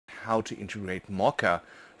how to integrate Mocha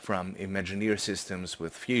from Imagineer systems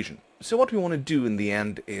with Fusion. So what we want to do in the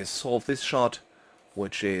end is solve this shot,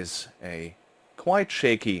 which is a quite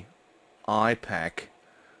shaky eye pack,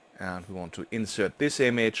 and we want to insert this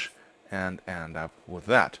image and end up with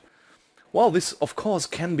that. Well, this of course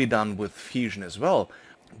can be done with Fusion as well,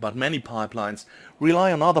 but many pipelines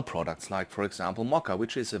rely on other products, like for example Mocha,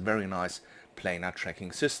 which is a very nice planar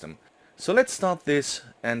tracking system. So let's start this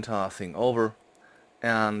entire thing over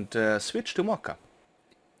and switch to Mocha.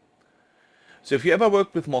 So if you ever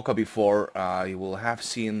worked with Mocha before, you will have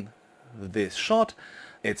seen this shot.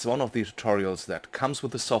 It's one of the tutorials that comes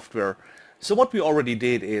with the software. So what we already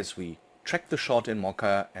did is we tracked the shot in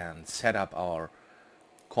Mocha and set up our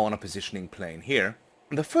corner positioning plane here.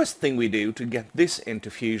 And the first thing we do to get this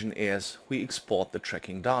into Fusion is we export the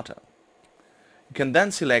tracking data. You can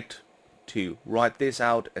then select to write this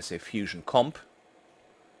out as a Fusion comp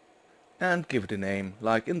and give it a name,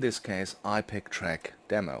 like in this case IPEC track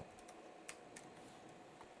demo.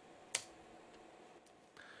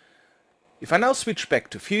 If I now switch back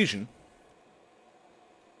to Fusion,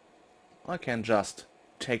 I can just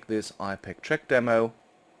take this IPEC track demo,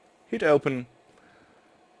 hit open,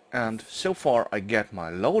 and so far I get my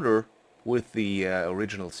loader with the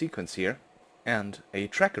original sequence here and a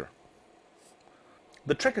tracker.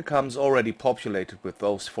 The tracker comes already populated with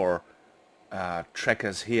those four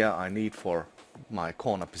trackers here I need for my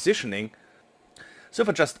corner positioning. So if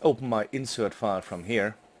I just open my insert file from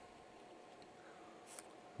here,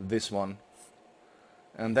 this one,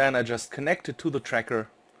 and then I just connect it to the tracker,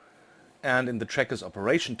 and in the tracker's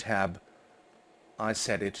operation tab I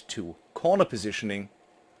set it to corner positioning,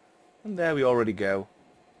 and there we already go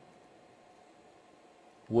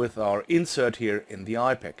with our insert here in the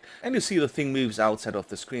IPEC. And you see the thing moves outside of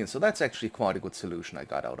the screen, so that's actually quite a good solution I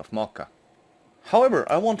got out of Mocha. However,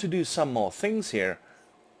 I want to do some more things here,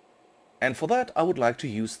 and for that I would like to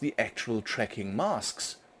use the actual tracking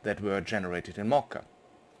masks that were generated in Mocha.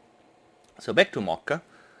 So back to Mocha,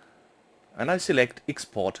 and I select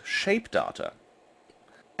Export Shape Data.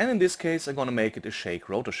 And in this case I'm going to make it a shake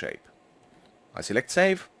rotor shape. I select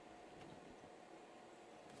Save,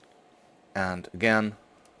 and again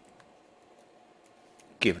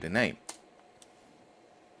give it a name.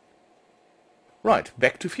 Right,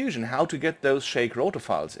 back to Fusion. How to get those shake rotor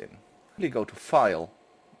files in? We go to File,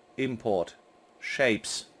 Import,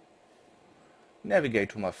 Shapes,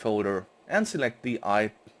 navigate to my folder and select the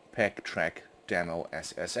IPEC track demo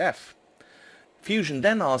SSF. Fusion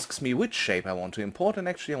then asks me which shape I want to import, and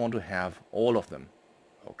actually I want to have all of them.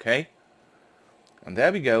 Okay, and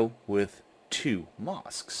there we go with two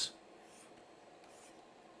masks.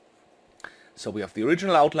 So we have the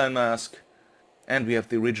original outline mask and we have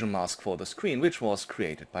the original mask for the screen, which was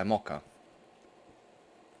created by Mocha.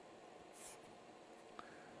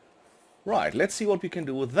 Right, let's see what we can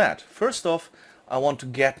do with that. First off, I want to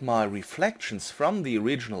get my reflections from the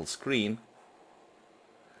original screen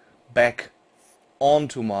back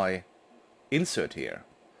onto my insert here.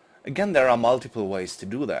 Again, there are multiple ways to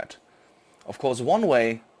do that. Of course, one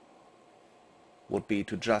way would be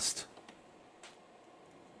to just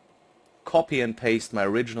copy and paste my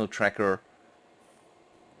original tracker,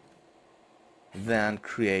 then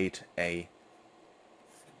create a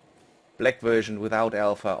black version without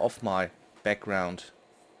alpha of my background,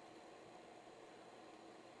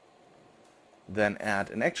 then add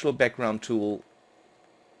an actual background tool,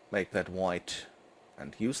 make that white,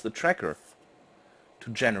 and use the tracker to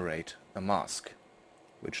generate a mask,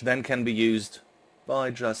 which then can be used by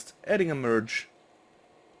just adding a merge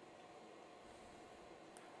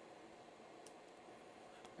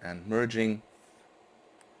and merging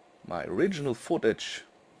my original footage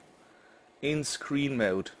in screen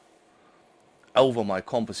mode over my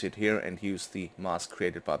composite here, and use the mask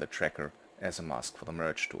created by the tracker as a mask for the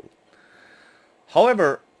merge tool.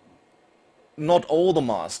 However, not all the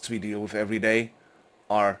masks we deal with every day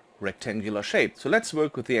are rectangular shaped, so let's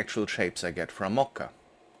work with the actual shapes I get from Mocha.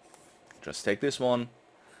 Just take this one,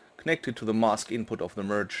 connect it to the mask input of the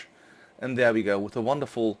merge, and there we go with a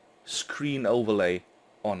wonderful screen overlay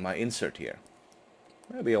on my insert here.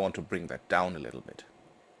 Maybe I want to bring that down a little bit,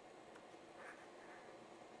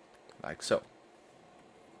 like so.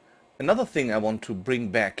 Another thing I want to bring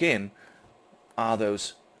back in are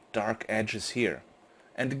those dark edges here,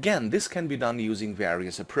 and again this can be done using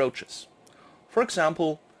various approaches. For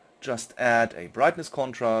example, just add a brightness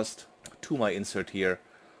contrast to my insert here.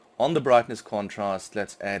 On the brightness contrast,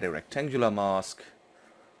 let's add a rectangular mask,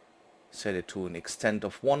 set it to an extent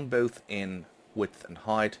of 1 both in width and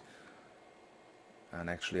height, and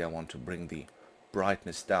actually I want to bring the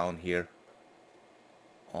brightness down here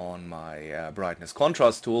on my brightness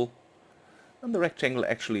contrast tool, and the rectangle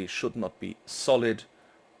actually should not be solid,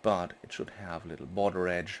 but it should have a little border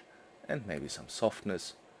edge and maybe some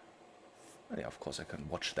softness. And yeah, of course I can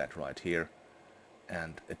watch that right here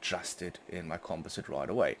and adjust it in my composite right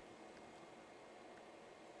away.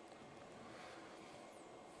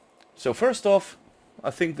 So first off, I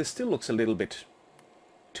think this still looks a little bit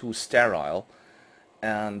too sterile,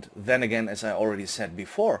 and then again, as I already said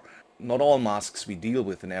before, not all masks we deal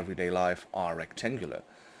with in everyday life are rectangular.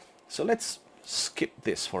 So let's skip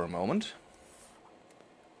this for a moment,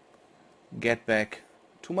 get back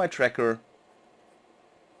to my tracker,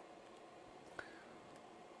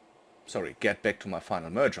 get back to my final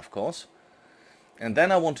merge, of course, and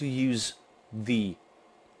then I want to use the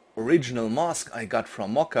original mask I got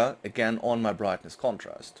from Mocha again on my brightness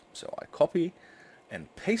contrast. So I copy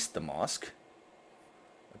and paste the mask,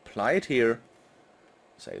 apply it here,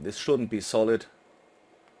 say this shouldn't be solid,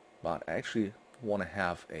 but I actually want to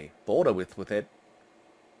have a border width with it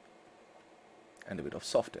and a bit of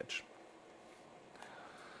soft edge.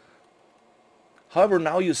 However,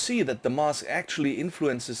 now you see that the mask actually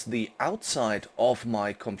influences the outside of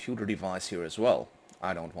my computer device here as well.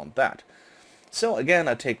 I don't want that. So again,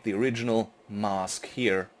 I take the original mask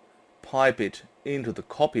here, pipe it into the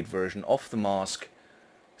copied version of the mask,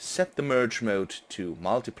 set the merge mode to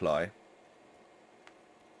multiply,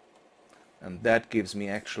 and that gives me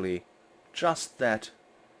actually just that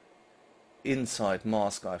inside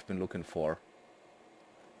mask I've been looking for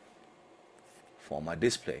my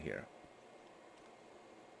display here.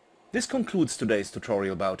 This concludes today's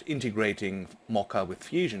tutorial about integrating Mocha with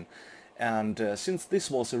Fusion, and since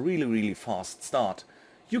this was a really fast start,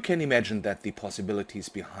 you can imagine that the possibilities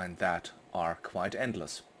behind that are quite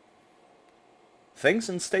endless. Thanks,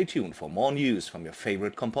 and stay tuned for more news from your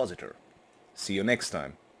favorite compositor. See you next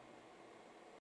time.